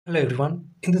Hello everyone,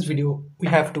 in this video we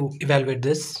have to evaluate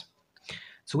this.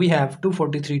 So we have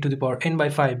 243 to the power n by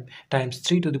 5 times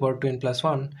 3 to the power 2n plus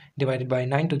 1 divided by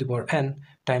 9 to the power n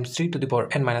times 3 to the power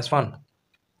n minus 1.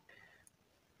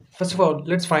 First of all,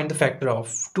 let's find the factor of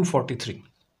 243.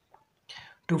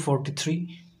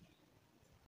 243,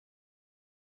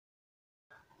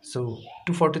 so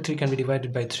 243 can be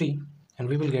divided by 3 and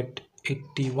we will get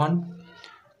 81,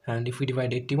 and if we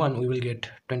divide 81 we will get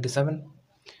 27,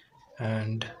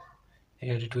 and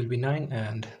here it will be 9,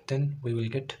 and then we will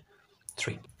get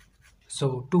 3.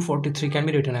 So 243 can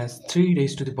be written as 3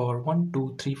 raised to the power 1,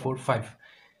 2, 3, 4, 5.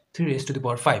 3 raised to the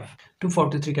power 5.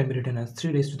 243 can be written as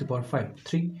 3 raised to the power 5.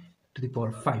 3 to the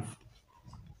power 5.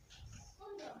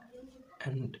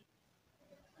 And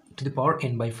to the power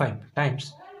n by 5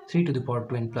 times 3 to the power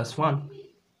 2n plus 1.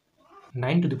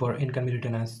 9 to the power n can be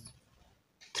written as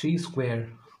 3 square.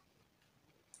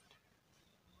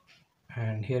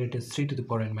 And here it is 3 to the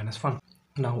power n minus 1.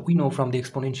 Now we know from the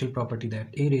exponential property that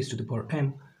a raised to the power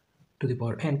m to the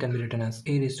power n can be written as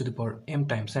a raised to the power m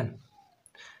times n.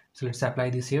 So let's apply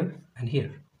this here and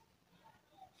here.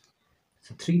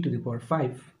 So 3 to the power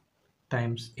 5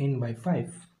 times n by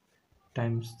 5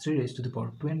 times 3 raised to the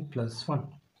power 2n plus 1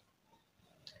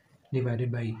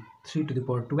 divided by 3 to the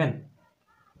power 2n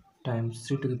times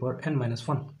 3 to the power n minus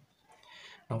 1.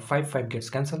 Now 5 gets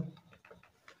cancelled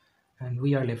and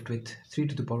we are left with 3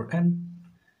 to the power n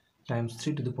times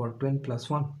 3 to the power 2n plus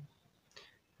 1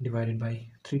 divided by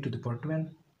 3 to the power 2n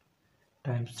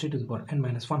times 3 to the power n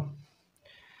minus 1.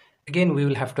 Again, we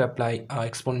will have to apply our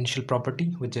exponential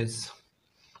property, which is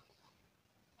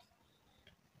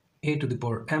a to the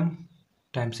power m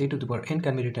times a to the power n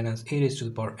can be written as a raised to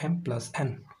the power m plus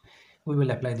n. We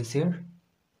will apply this here.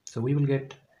 So we will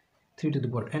get 3 to the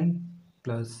power n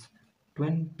plus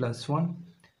 2n plus 1,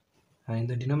 and in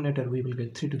the denominator we will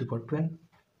get 3 to the power 2n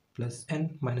plus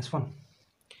n minus 1.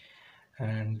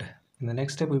 And in the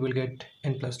next step we will get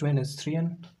n plus 2n is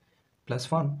 3n plus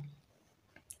 1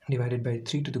 divided by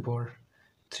 3 to the power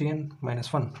 3n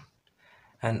minus 1.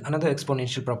 And another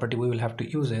exponential property we will have to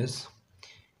use is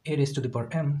a raised to the power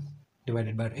m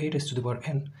divided by a raised to the power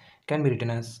n can be written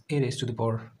as a raised to the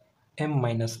power m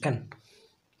minus n.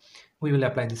 We will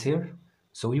apply this here.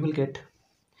 So we will get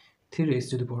 3 raised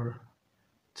to the power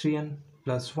 3n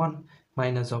plus 1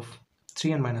 minus of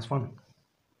 3n minus 1.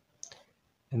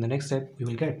 In the next step we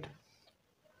will get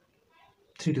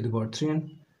 3 to the power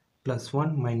 3n plus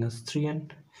 1 minus 3n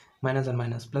minus and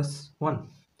minus plus 1.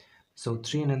 So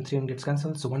 3n and 3n gets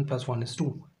cancelled, so 1 plus 1 is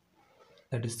 2,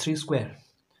 that is 3 square.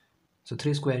 So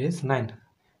 3 square is 9.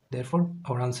 Therefore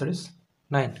our answer is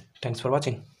 9. Thanks for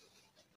watching.